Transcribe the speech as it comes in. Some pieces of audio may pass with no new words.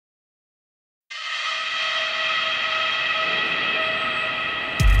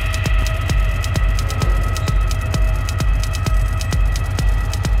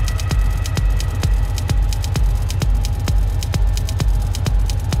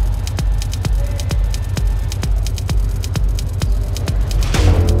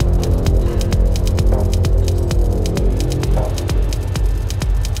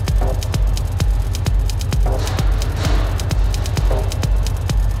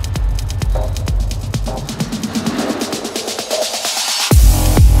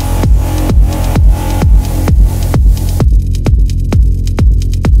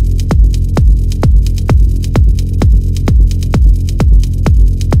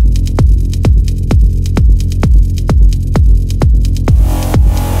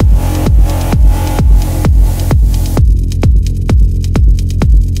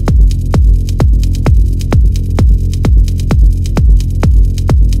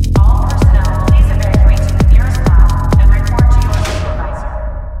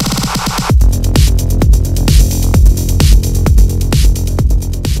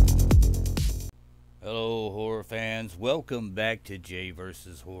welcome back to Jay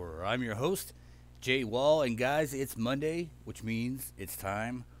vs. Horror. I'm your host, Jay Wall, and guys, it's Monday, which means it's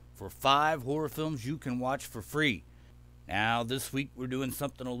time for 5 horror films you can watch for free. Now, this week we're doing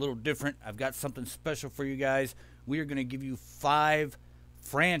something a little different. I've got something special for you guys. We are going to give you 5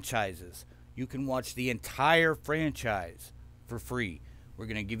 franchises. You can watch the entire franchise for free. We're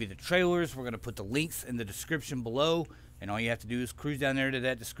going to give you the trailers. We're going to put the links in the description below, and all you have to do is cruise down there to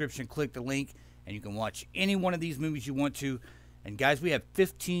that description, click the link, and you can watch any one of these movies you want to. And guys, we have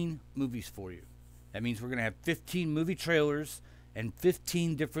 15 movies for you. That means we're going to have 15 movie trailers and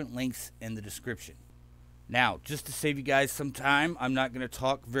 15 different links in the description. Now, just to save you guys some time, I'm not going to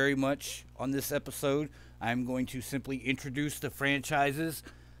talk very much on this episode. I'm going to simply introduce the franchises,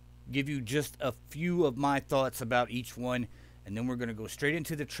 give you just a few of my thoughts about each one, and then we're going to go straight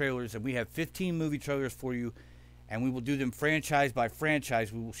into the trailers. And we have 15 movie trailers for you, and we will do them franchise by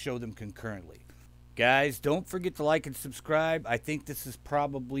franchise. We will show them concurrently. Guys, don't forget to like and subscribe. I think this is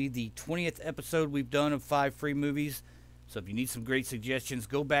probably the 20th episode we've done of 5 free movies. So if you need some great suggestions,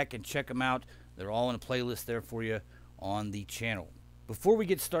 go back and check them out. They're all in a playlist there for you on the channel. Before we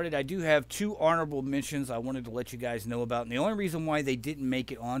get started, I do have 2 honorable mentions I wanted to let you guys know about. And the only reason why they didn't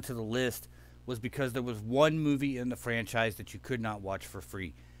make it onto the list was because there was one movie in the franchise that you could not watch for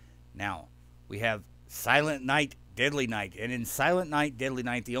free. Now, we have Silent Night, Deadly Night. And in Silent Night, Deadly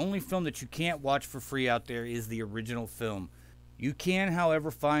Night, the only film that you can't watch for free out there is the original film. You can,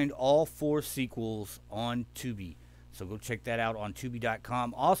 however, find all 4 sequels on Tubi. So go check that out on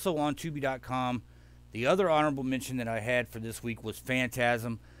Tubi.com. Also on Tubi.com, the other honorable mention that I had for this week was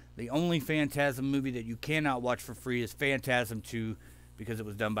Phantasm. The only Phantasm movie that you cannot watch for free is Phantasm 2 because it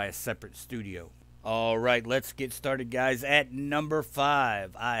was done by a separate studio. All right, let's get started, guys. At number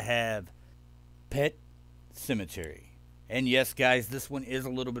 5, I have Pet Sematary. And yes, guys, this one is a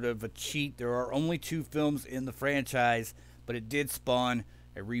little bit of a cheat. There are only 2 films in the franchise, but it did spawn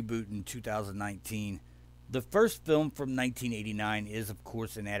a reboot in 2019. The first film from 1989 is, of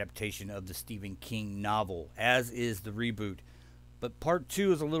course, an adaptation of the Stephen King novel, as is the reboot. But part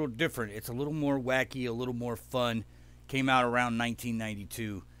 2 is a little different. It's a little more wacky, a little more fun. Came out around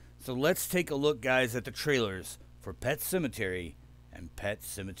 1992. So let's take a look, guys, at the trailers for Pet Sematary and Pet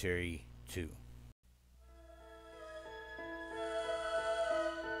Sematary 2.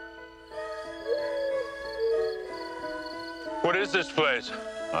 What is this place?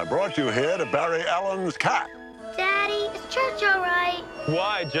 I brought you here to bury Alan's cat. Daddy, is church all right?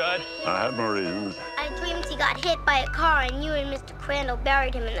 Why, Judd? I had my reasons. I dreamed he got hit by a car and you and Mr. Crandall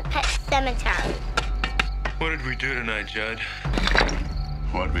buried him in the pet cemetery. What did we do tonight, Judd?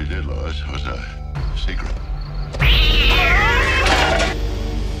 What we did, Lois, was a secret.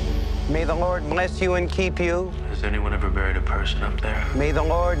 May the Lord bless you and keep you. Has anyone ever buried a person up there? May the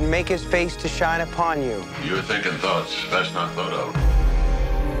Lord make his face to shine upon you. You're thinking thoughts best not thought of.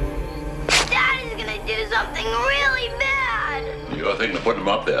 Daddy's gonna do something really bad. You're thinking of putting him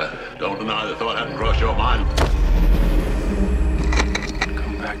up there. Don't deny the thought hadn't crossed your mind.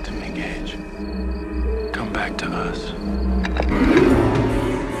 Come back to me, Gage. Come back to us.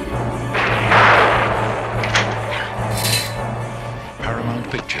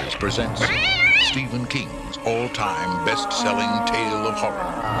 Paramount Pictures presents Stephen King's all-time best-selling tale of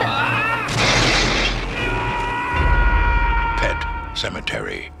horror, Pet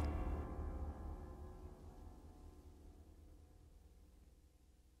Sematary.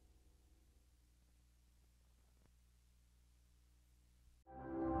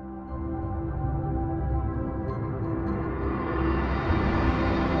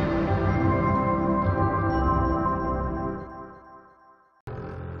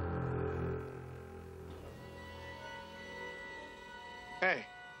 Hey,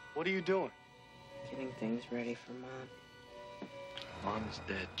 what are you doing? Getting things ready for Mom. Mom's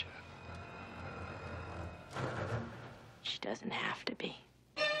dead, Judd. She doesn't have to be.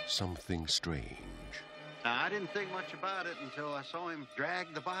 Something strange, Now, I didn't think much about it until I saw him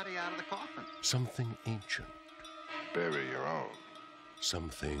drag the body out of the coffin. something ancient, Bury your own.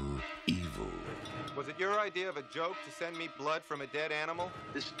 something evil. Was it your idea of a joke to send me blood from a dead animal?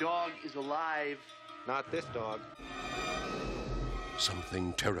 This dog is alive. Not this dog.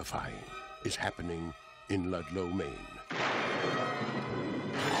 Something terrifying is happening in Ludlow, Maine.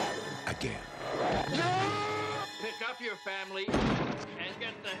 Again. Pick up your family and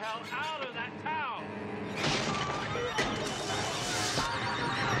get the hell out of that town.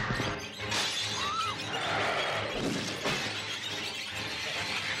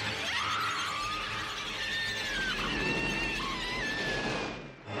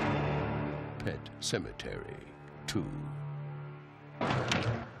 Pet Sematary 2.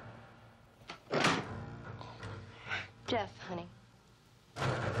 Jeff, honey.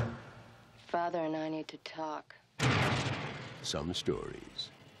 Father and I need to talk. Some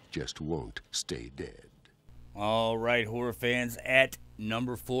stories just won't stay dead. All right, horror fans, at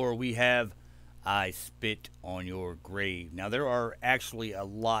number 4 we have I Spit on Your Grave. Now, there are actually a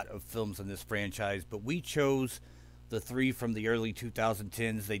lot of films in this franchise, but we chose the 3 from the early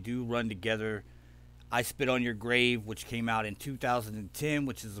 2010s. They do run together. I Spit on Your Grave, which came out in 2010,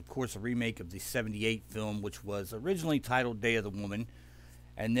 which is, of course, a remake of the 78 film, which was originally titled Day of the Woman.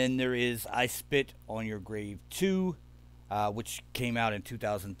 And then there is I Spit on Your Grave 2, which came out in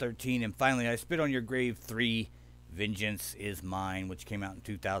 2013. And finally, I Spit on Your Grave 3, Vengeance is Mine, which came out in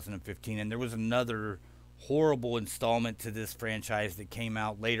 2015. And there was another horrible installment to this franchise that came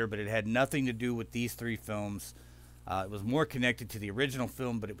out later, but it had nothing to do with these 3 films. It was more connected to the original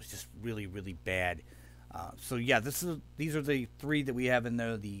film, but it was just really, really bad. So yeah, these are the 3 that we have in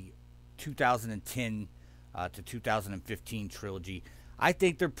there, the 2010 to 2015 trilogy. I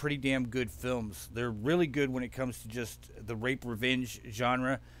think they're pretty damn good films. They're really good when it comes to just the rape revenge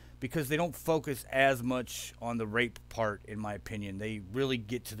genre, because they don't focus as much on the rape part, in my opinion. They really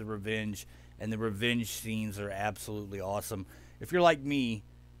get to the revenge, and the revenge scenes are absolutely awesome. If you're like me,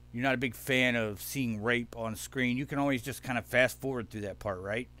 you're not a big fan of seeing rape on screen, you can always just kind of fast forward through that part,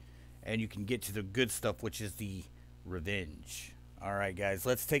 right? And you can get to the good stuff, which is the revenge. All right, guys,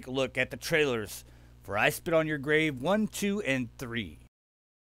 let's take a look at the trailers for I Spit on Your Grave 1, 2, and 3.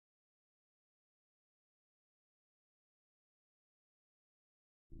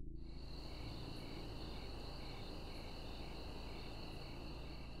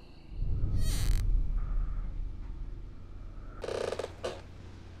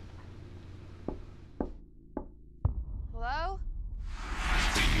 Hello?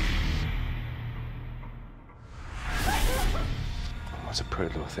 What's a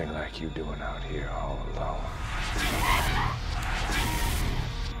pretty little thing like you doing out here all alone?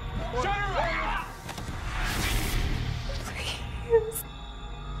 Shut her up! Please.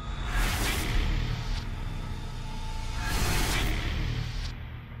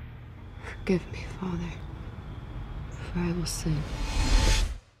 Forgive me, Father, for I will sin.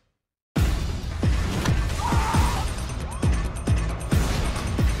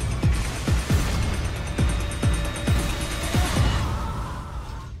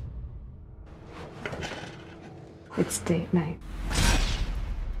 It's date night.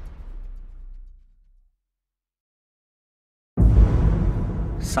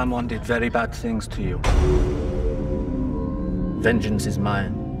 Someone did very bad things to you. Vengeance is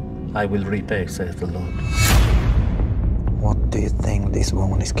mine. I will repay, saith the Lord. What do you think this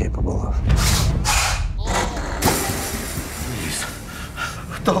woman is capable of? Please,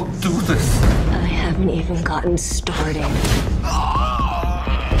 don't do this. I haven't even gotten started.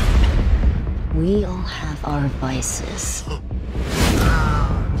 We all have our vices.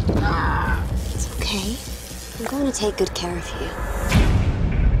 It's okay. I'm going to take good care of you.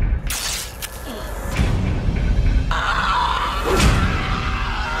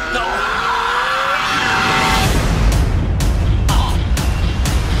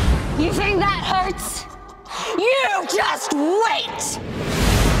 You think that hurts? You just wait!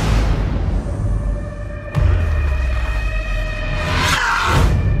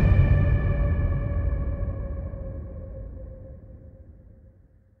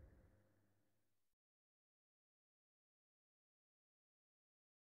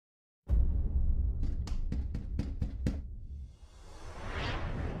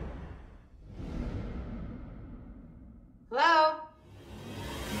 Hello?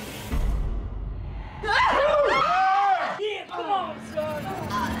 Yeah, come on, son!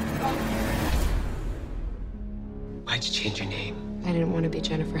 Why'd you change your name? I didn't want to be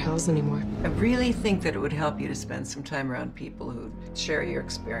Jennifer Hells anymore. I really think that it would help you to spend some time around people who share your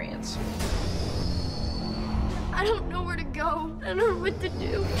experience. I don't know where to go. I don't know what to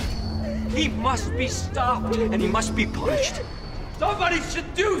do. He must be stopped, and he must be punished. Somebody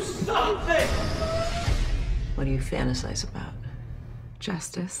should do something! What do you fantasize about?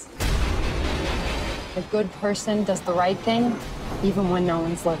 Justice. A good person does the right thing, even when no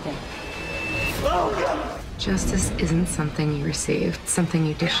one's looking. Justice isn't something you receive, it's something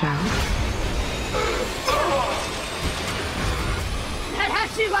you dish out. That how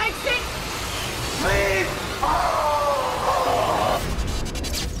she likes it?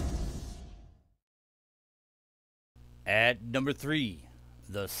 At number 3,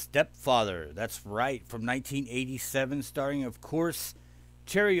 The Stepfather. That's right, from 1987, starring, of course,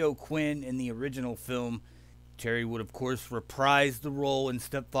 Terry O'Quinn in the original film. Terry would, of course, reprise the role in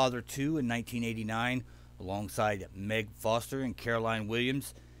Stepfather 2 in 1989, alongside Meg Foster and Caroline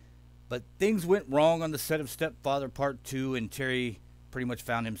Williams. But things went wrong on the set of Stepfather Part 2, and Terry pretty much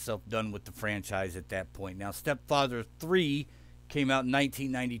found himself done with the franchise at that point. Now, Stepfather 3 came out in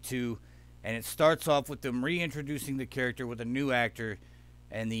 1992, and it starts off with them reintroducing the character with a new actor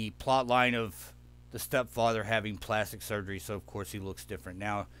and the plot line of the stepfather having plastic surgery, so of course he looks different.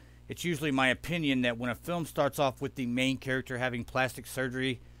 Now, it's usually my opinion that when a film starts off with the main character having plastic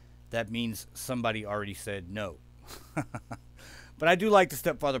surgery, that means somebody already said no. But I do like the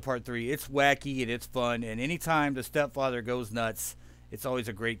Stepfather Part 3. It's wacky and it's fun, and anytime the stepfather goes nuts, it's always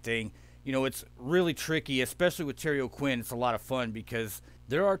a great thing. You know, it's really tricky, especially with Terry O'Quinn. It's a lot of fun because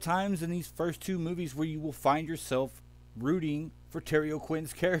there are times in these first two movies where you will find yourself rooting for Terry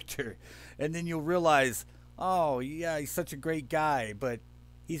O'Quinn's character. And then you'll realize, oh, yeah, he's such a great guy, but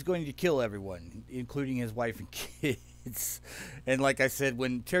he's going to kill everyone, including his wife and kids. And like I said,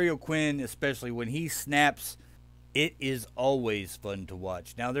 when Terry O'Quinn, especially when he snaps, it is always fun to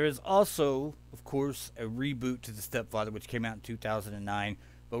watch. Now, there is also, of course, a reboot to The Stepfather, which came out in 2009.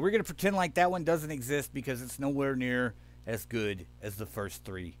 But we're going to pretend like that one doesn't exist because it's nowhere near as good as the first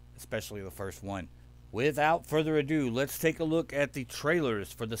three, especially the first one. Without further ado, let's take a look at the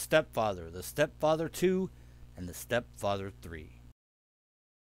trailers for The Stepfather 2, and The Stepfather 3.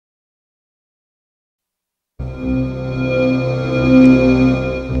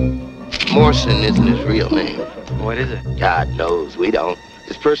 Morrison isn't his real name. What is it? God knows, we don't.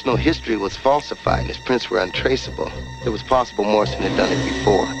 His personal history was falsified and his prints were untraceable. It was possible Morrison had done it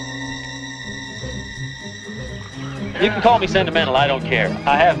before. You can call me sentimental, I don't care.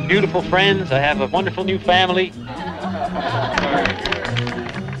 I have beautiful friends, I have a wonderful new family.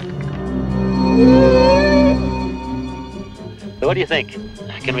 So what do you think?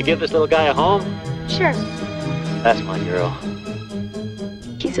 Can we give this little guy a home? Sure. That's my girl.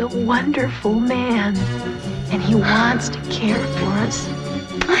 He's a wonderful man, and he wants to care for us.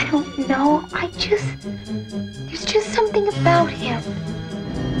 I don't know. There's just something about him.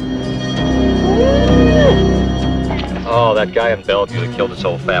 Oh, that guy in Bellevue that killed his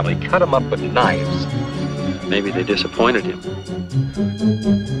whole family. Cut him up with knives. Maybe they disappointed him.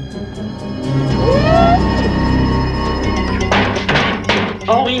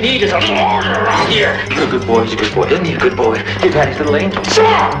 All we need is a lawyer around here. You're a good boy. He's a good boy. Isn't he a good boy? Your daddy's little angel.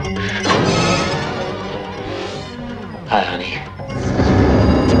 Hi, honey.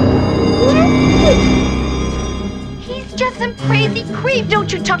 He's just some crazy creep.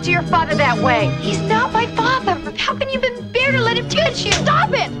 Don't you talk to your father that way. He's not my father. How can you even bear to let him touch you? Stop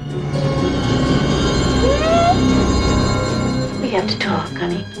it! We have to talk,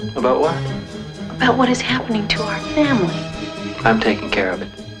 honey. About what? About what is happening to our family. I'm taking care of it.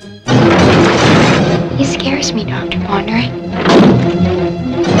 He scares me, Dr. Pondering.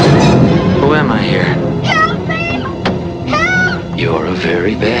 Who am I here? Help me! Help! You're a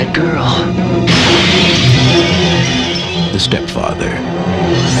very bad girl. The Stepfather.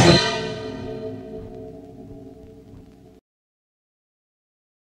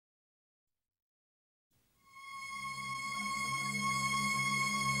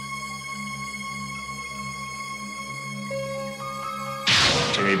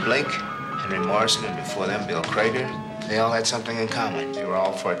 Jerry Blake, Henry Morrison, and before them, Bill Crager, they all had something in common. They were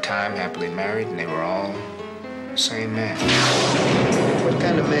all, for a time, happily married, and they were all the same man. What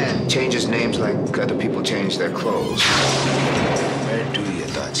kind of man changes names like other people change their clothes? Where do your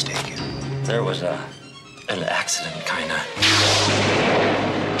thoughts take you? There was an accident, kinda.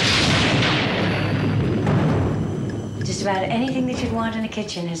 Just about anything that you'd want in a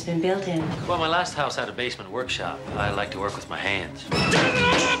kitchen has been built in. Well, my last house had a basement workshop. I like to work with my hands.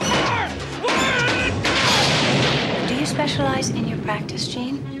 Do you specialize in your practice,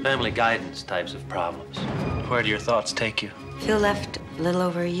 Gene? Family guidance types of problems. Where do your thoughts take you? Phil left a little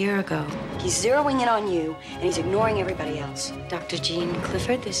over a year ago. He's zeroing in on you, and he's ignoring everybody else. Dr. Gene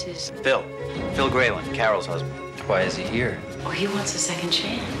Clifford, this is... Phil Grayland, Carol's husband. Why is he here? Oh, he wants a second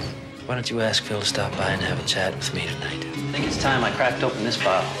chance. Why don't you ask Phil to stop by and have a chat with me tonight? I think it's time I cracked open this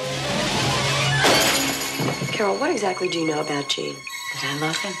bottle. Carol, what exactly do you know about Gene? That I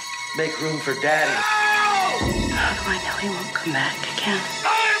love him. Make room for Daddy. How do I know he won't come back again?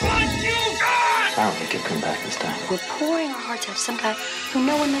 I don't think he'll come back this time. We're pouring our hearts out to some guy who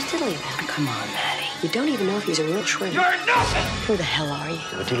no one knows diddly about. Come on, Maddie. You don't even know if he's a real shrimp. You're nothing! Who the hell are you?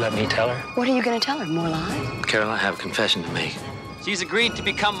 Would you let me tell her? What are you going to tell her? More lies? Carol, I have a confession to make. She's agreed to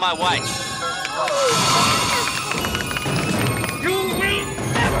become my wife. You will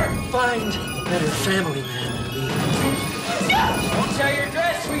never find a better family man than me. Don't tear your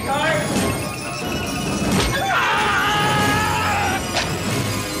dress, sweetheart!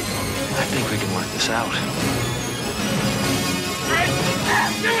 I think we can work this out.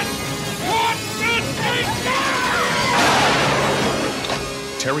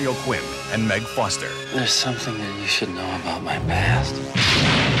 Terry O'Quinn and Meg Foster. There's something that you should know about my past.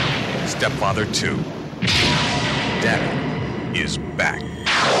 Stepfather 2. Daddy is back.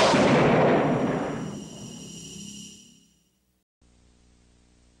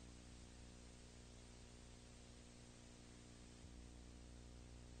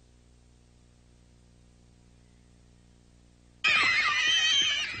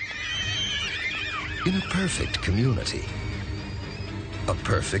 In a perfect community, a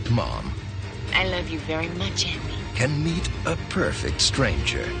perfect mom I love you very much, Andy. can meet a perfect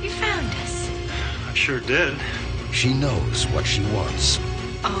stranger. You found us. I sure did. She knows what she wants.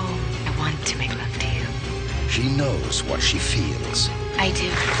 Oh, I want to make love to you. She knows what she feels. I do.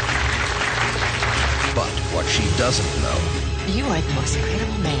 But what she doesn't know You are the most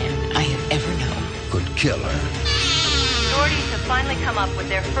incredible man I have ever known. could kill her. Authorities have finally come up with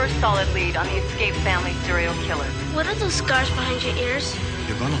their first solid lead on the escaped family serial killer. What are those scars behind your ears?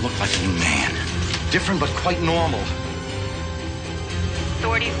 You're gonna look like a new man. Different but quite normal.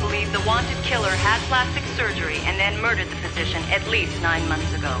 Authorities believe the wanted killer had plastic surgery and then murdered the physician at least 9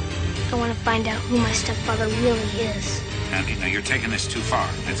 months ago. I want to find out who my stepfather really is. Andy, now you're taking this too far.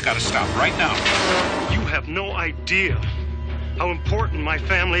 It's gotta stop right now. You have no idea how important my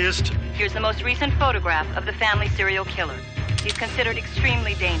family is to me. Here's the most recent photograph of the family serial killer. He's considered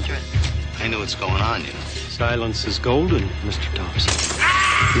extremely dangerous. I know what's going on, you know. Silence is golden, Mr. Thompson.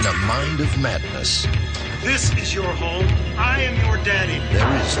 In a mind of madness, This is your home. I am your daddy.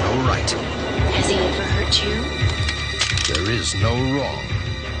 there is no right. Has he ever hurt you? There is no wrong.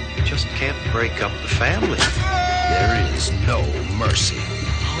 You just can't break up the family. There is no mercy.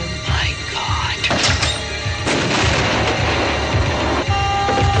 Oh my God.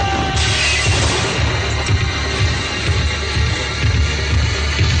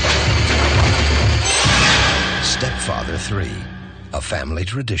 Stepfather 3, a family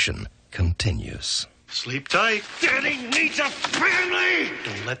tradition, continues. Sleep tight. Daddy needs a family.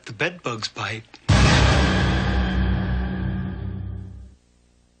 Don't let the bed bugs bite.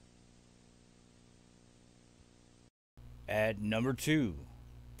 At number 2,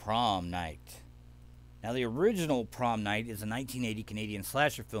 Prom Night. Now, the original Prom Night is a 1980 Canadian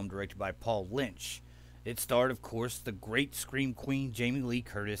slasher film directed by Paul Lynch. It starred, of course, the great scream queen Jamie Lee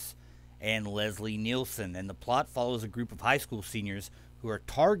Curtis and Leslie Nielsen, and the plot follows a group of high school seniors who are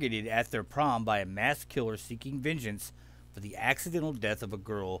targeted at their prom by a mass killer seeking vengeance for the accidental death of a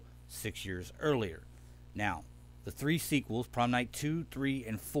girl 6 years earlier. Now, the 3 sequels, Prom Night 2, 3,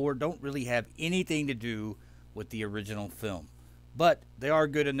 and 4, don't really have anything to do with the original film, but they are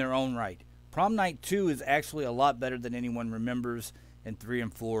good in their own right. Prom Night 2 is actually a lot better than anyone remembers, and 3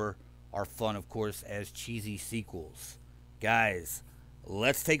 and 4 are fun, of course, as cheesy sequels. Guys,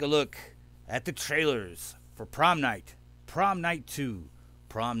 let's take a look at the trailers for Prom Night, Prom Night 2,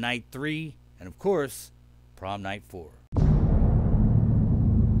 Prom Night 3, and of course, Prom Night 4.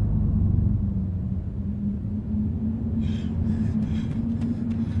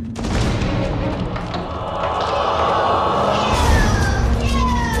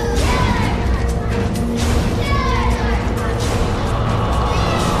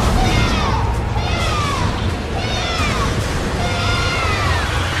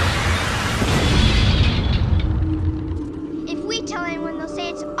 If we tell anyone, they'll say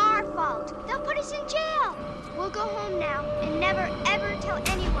it's our fault. They'll put us in jail. We'll go home now and never, ever tell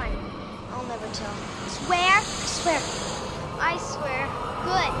anyone. I'll never tell. Swear? I swear. I swear.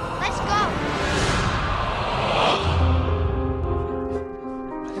 Good. Let's go.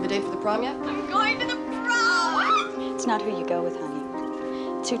 Have a date for the prom yet? I'm going to the prom. It's not who you go with,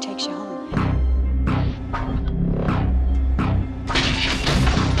 honey. It's who takes you home.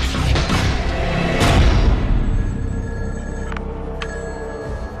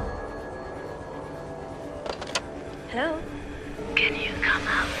 Hello? Can you come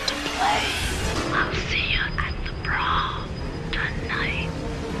out to play? I'll see you at the prom tonight.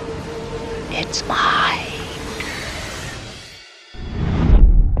 It's mine.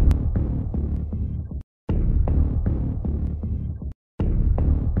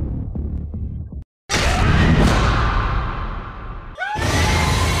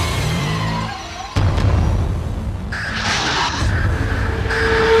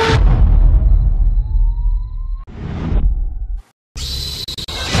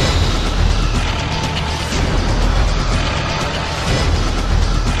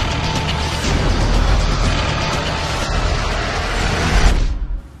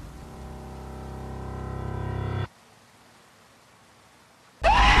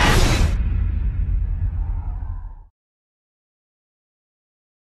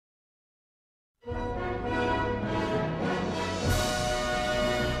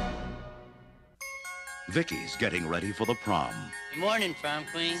 Vicky's getting ready for the prom. Good morning, prom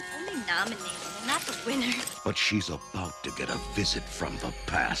queen. Only nominated, and not the winner. But she's about to get a visit from the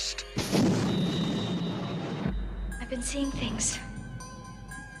past. I've been seeing things.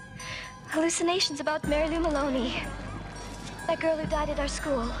 Hallucinations about Mary Lou Maloney. That girl who died at our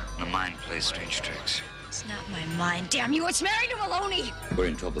school. The mind plays strange tricks. It's not my mind, damn you. It's Mary Lou Maloney. We're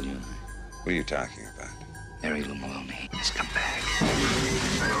in trouble, you and I. What are you talking about? Mary Lou Maloney has come back.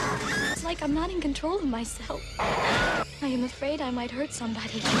 It's like I'm not in control of myself. I am afraid I might hurt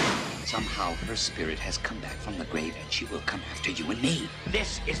somebody. Somehow her spirit has come back from the grave and she will come after you and me.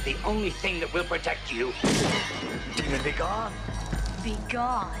 This is the only thing that will protect you. Demon, be gone. Be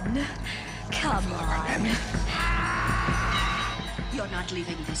gone? Come on. You're not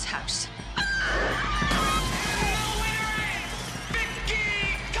leaving this house.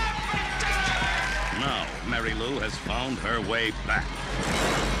 Now, Mary Lou has found her way back.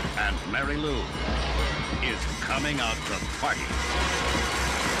 And Mary Lou is coming out to party.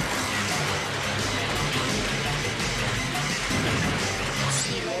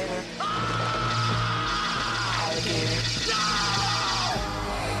 See you later.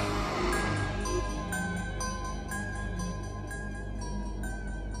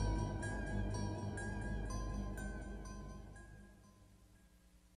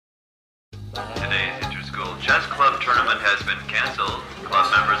 Today's inter-school chess club tournament has been canceled. Club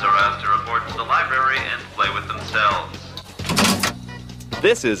members are asked to report to the library and play with themselves.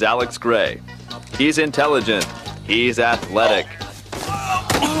 This is Alex Gray. He's intelligent. He's athletic.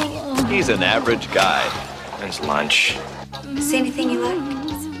 He's an average guy. When's lunch? See anything you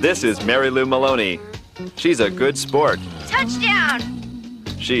like? This is Mary Lou Maloney. She's a good sport. Touchdown!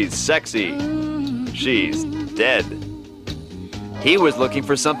 She's sexy. She's dead. He was looking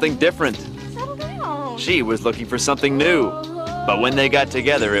for something different. Settle down. She was looking for something new. But when they got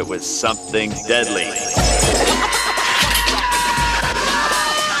together, it was something deadly.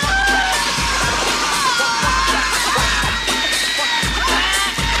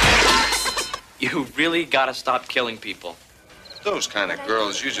 You really gotta stop killing people. Those kind of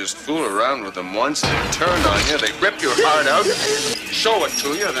girls, you just fool around with them once, they turn on you, they rip your heart out, show it to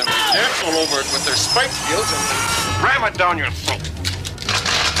you, then they dance all over it with their spike heels and ram it down your throat.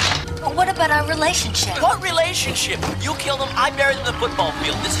 Well, what about our relationship? What relationship? You killed him, I married him in the football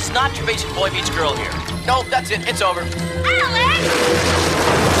field. This is not your basic boy meets girl here. No, that's it. It's over.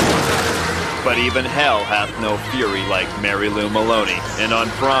 But even hell hath no fury like Mary Lou Maloney. And on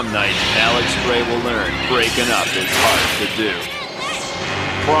prom night, Alex Gray will learn breaking up is hard to do.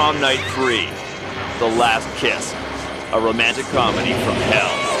 Prom Night 3, The Last Kiss, a romantic comedy from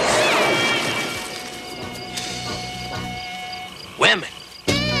hell. Women.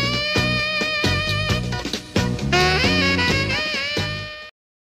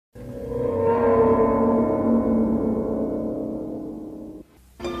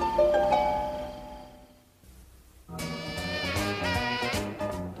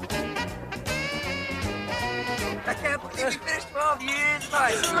 I can't believe you finished 12 years,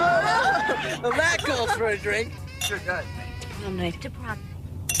 nice. Well, that calls for a drink. Sure does. Prom night to prom.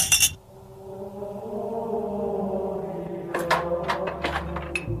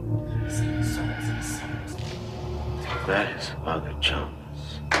 That is Father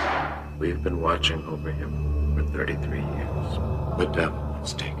Jones. We've been watching over him for 33 years. The devil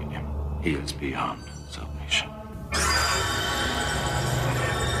has taken him. He is beyond salvation.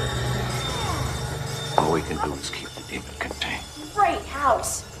 All we can do is keep the demon contained. Great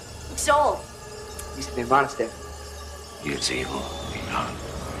house. Looks old. Used to be a monastery. He is evil beyond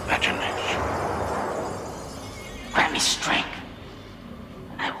imagination. Grant me strength,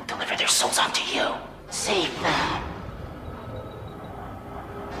 and I will deliver their souls unto you. Save them.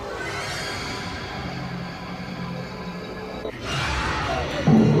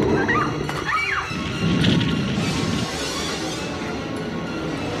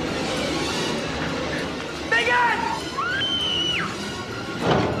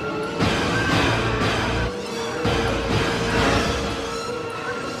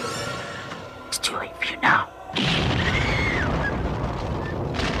 It's too late for you now.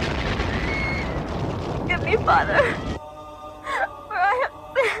 Give me, Father. For I have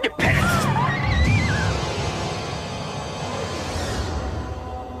sinned.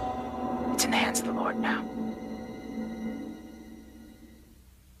 It's in the hands of the Lord now.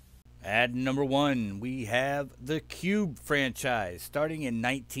 At number 1, we have the Cube franchise, starting in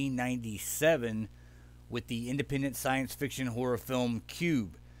 1997 with the independent science fiction horror film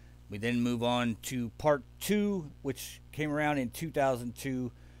Cube. We then move on to part 2, which came around in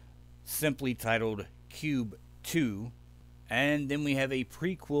 2002, simply titled Cube 2. And then we have a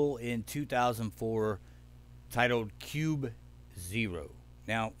prequel in 2004 titled Cube Zero.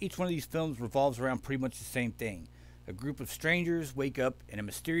 Now, each one of these films revolves around pretty much the same thing. A group of strangers wake up in a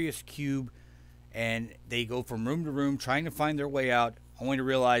mysterious cube, and they go from room to room trying to find their way out, only to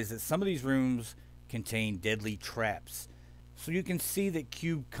realize that some of these rooms contain deadly traps. So you can see that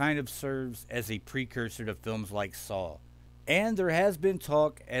Cube kind of serves as a precursor to films like Saw. And there has been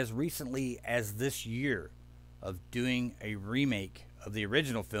talk as recently as this year of doing a remake of the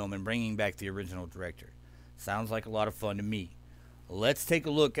original film and bringing back the original director. Sounds like a lot of fun to me. Let's take a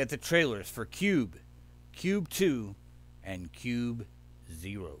look at the trailers for Cube, Cube 2, and Cube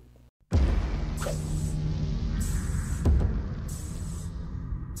Zero.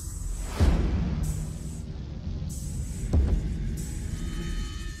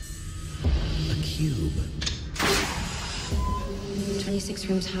 A cube. 26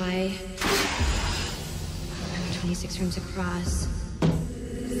 rooms high, 26 rooms across.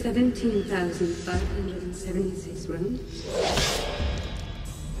 17,576 rooms.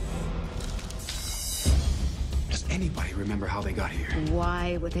 Does anybody remember how they got here?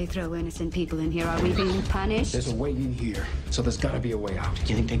 Why would they throw innocent people in here? Are we being punished? There's a way in here, so there's gotta be a way out.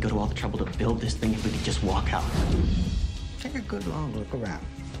 Do you think they'd go to all the trouble to build this thing if we could just walk out? Take a good long look around.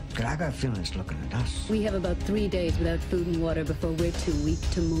 Because I got a feeling it's looking at us. We have about 3 days without food and water before we're too weak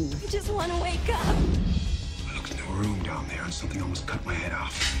to move. I just want to wake up. Look, no room down there, and something almost cut my head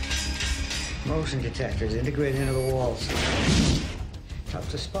off. Motion detectors integrated into the walls. Tough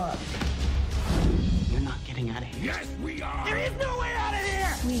to spot. You're not getting out of here. Yes, we are! There is no way out of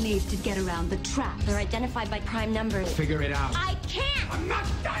here! We need to get around the trap. They're identified by prime numbers. Figure it out. I can't! I'm not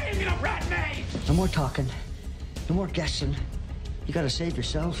dying in a rat maze! No more talking. No more guessing. You gotta save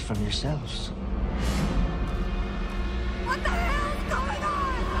yourselves from yourselves. What the hell's going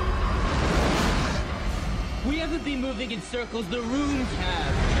on? We haven't been moving in circles, the rooms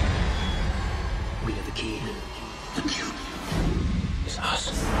have. We have the key. The cube is us.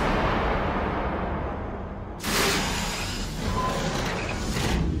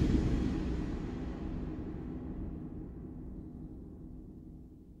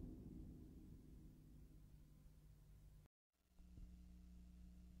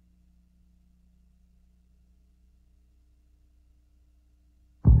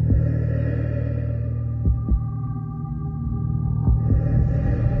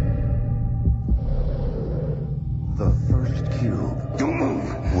 The first cube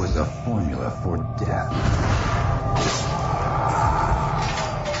was a formula for death.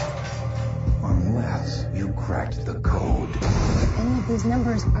 Unless you cracked the code. If any of these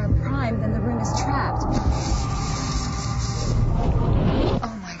numbers are prime, then the room is trapped.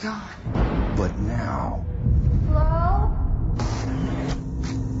 Oh my god. But now, Hello?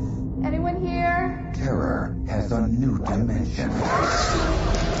 Anyone here? terror has a new dimension.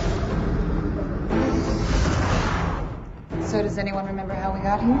 So does anyone remember how we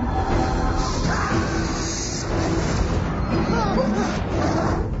got here?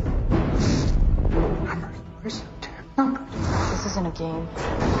 Where's the damn number? This isn't a game.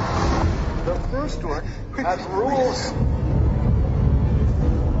 The first one has rules.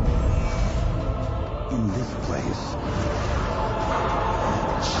 In this place,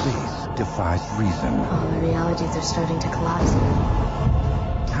 space defies reason. All the realities are starting to collapse.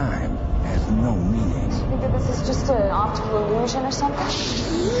 Time has no meaning. You think that this is just an optical illusion or something?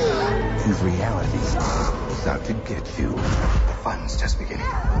 And reality is out to get you. The fun's just beginning.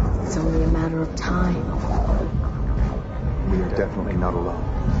 It's only a matter of time. We are definitely not alone.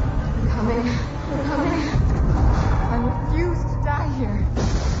 We're coming. We're coming. I refuse to die here.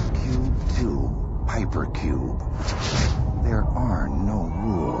 Cube 2, Hypercube. There are no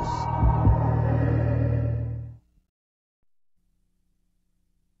rules.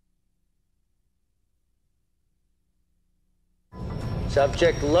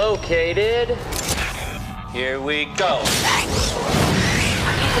 Subject located. Here we go.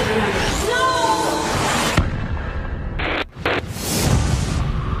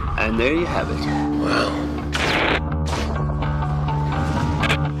 And there you have it. Wow.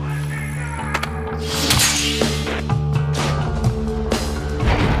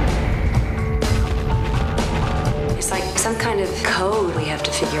 It's like some kind of code we have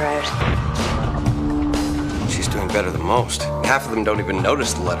to figure out. She's doing better than most. Half of them don't even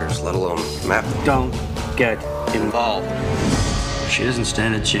notice the letters, let alone map them. Don't get involved. She doesn't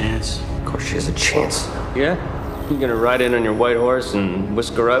stand a chance. Of course she has a chance. Yeah? You gonna ride in on your white horse and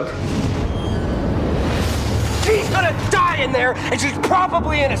whisk her out? She's gonna die in there, and she's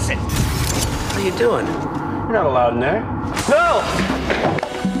probably innocent. What are you doing? You're not allowed in there. No!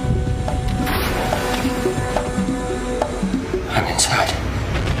 I'm inside.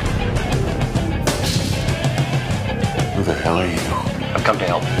 are you? I've come to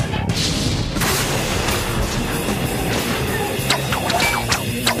help.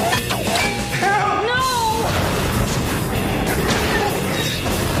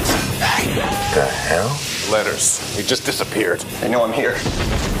 The hell? Letters. He just disappeared. They know I'm here.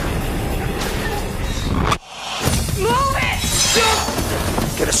 Move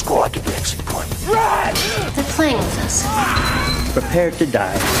it! Get a squad to the exit point. Run! They're playing with us. Prepare to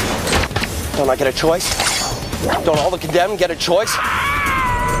die. Don't I get a choice? Don't all the condemned get a choice?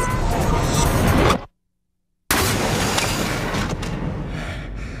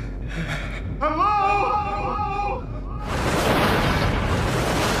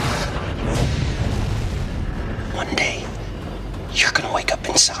 One day, you're gonna wake up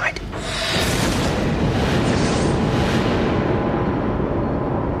inside.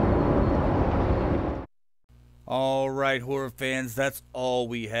 All right, horror fans, that's all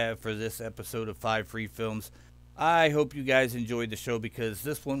we have for this episode of 5 Free Films. I hope you guys enjoyed the show because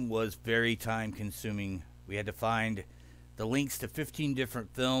this one was very time consuming. We had to find the links to 15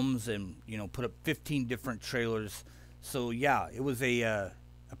 different films and, put up 15 different trailers. So yeah, it was a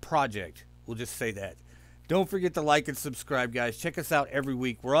project. We'll just say that. Don't forget to like and subscribe, guys. Check us out every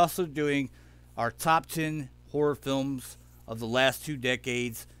week. We're also doing our top 10 horror films of the last 2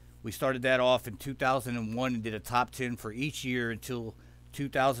 decades. We started that off in 2001 and did a top 10 for each year until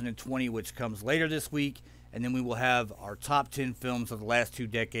 2020, which comes later this week. And then we will have our top 10 films of the last 2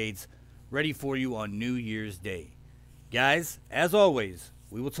 decades ready for you on New Year's Day. Guys, as always,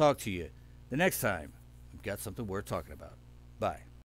 we will talk to you the next time we've got something worth talking about. Bye.